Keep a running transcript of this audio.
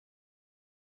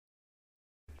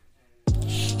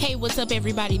Hey, what's up,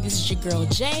 everybody? This is your girl,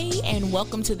 Jaie, and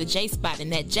welcome to the Jaie Spot,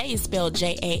 and that Jaie is spelled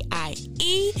Jaie.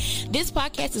 This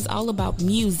podcast is all about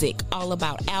music, all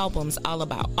about albums, all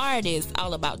about artists,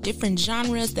 all about different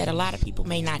genres that a lot of people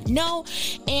may not know,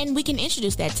 and we can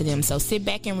introduce that to them. So sit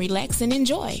back and relax and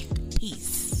enjoy.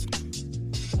 Peace.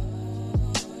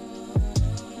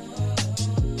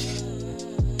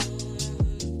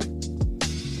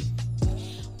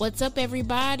 What's up,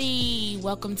 everybody?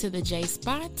 Welcome to the Jaie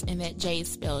Spot, and that Jaie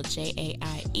is spelled Jaie.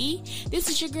 This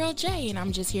is your girl, Jaie, and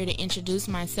I'm just here to introduce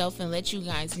myself and let you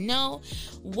guys know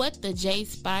what the Jaie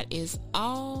Spot is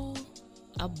all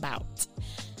about.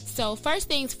 So first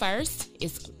things first,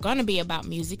 it's going to be about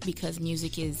music because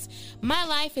music is, my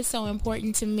life is so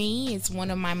important to me. It's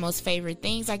one of my most favorite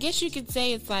things. I guess you could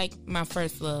say it's like my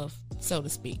first love, so to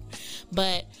speak.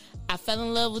 But I fell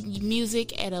in love with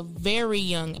music at a very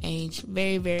young age,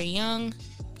 very, very young.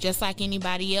 Just like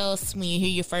anybody else, when you hear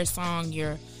your first song,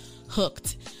 you're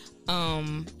hooked.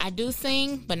 I do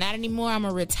sing, but not anymore. I'm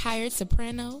a retired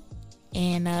soprano,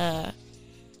 and I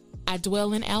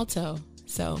dwell in alto.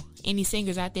 So any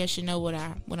singers out there should know what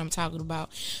I'm talking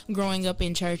about. Growing up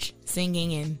in church,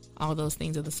 singing, and all those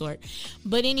things of the sort.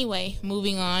 But anyway,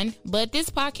 moving on. But this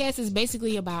podcast is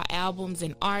basically about albums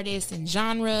and artists and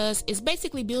genres. It's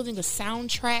basically building a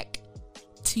soundtrack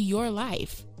to your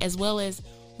life as well as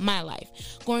my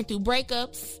life. Going through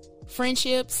breakups,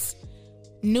 friendships,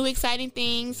 new exciting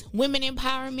things, women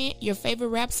empowerment, your favorite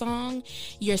rap song,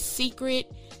 your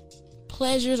secret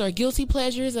pleasures or guilty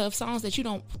pleasures of songs that you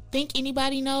don't think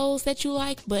anybody knows that you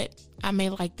like, but I may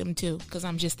like them too because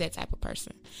I'm just that type of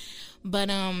person. But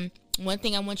one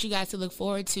thing I want you guys to look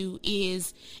forward to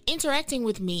is interacting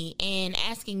with me and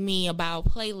asking me about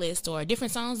playlists or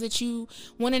different songs that you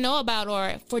want to know about,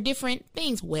 or for different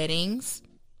things, weddings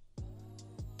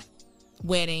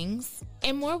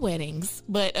and more weddings,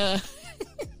 but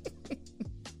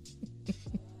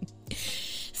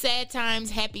sad times,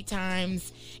 happy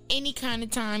times, any kind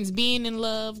of times, being in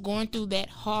love, going through that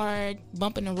hard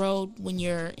bump in the road when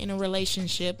you're in a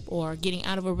relationship or getting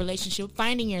out of a relationship,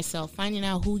 finding yourself, finding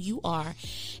out who you are.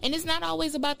 And it's not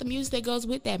always about the music that goes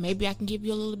with that. Maybe I can give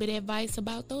you a little bit of advice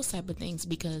about those type of things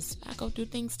because I go through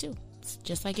things too,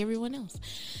 just like everyone else.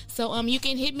 So you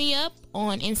can hit me up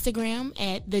on Instagram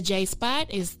at the Jaie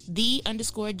Spot, is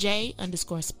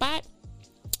the_J_Spot.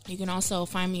 You can also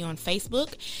find me on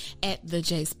Facebook at The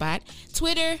Jaie Spot,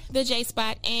 Twitter, The Jaie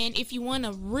Spot, and if you want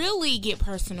to really get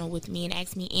personal with me and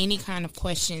ask me any kind of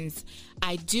questions,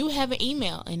 I do have an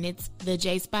email, and it's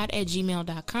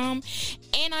thejaiespot@gmail.com,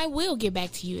 and I will get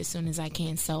back to you as soon as I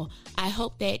can. So I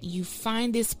hope that you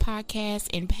find this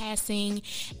podcast in passing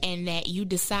and that you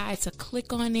decide to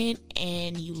click on it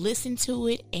and you listen to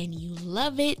it and you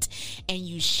love it and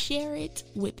you share it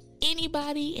with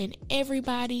anybody and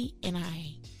everybody, and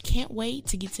I can't wait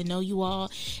to get to know you all,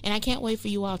 and I can't wait for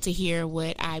you all to hear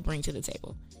what I bring to the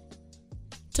table.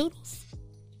 Toodles.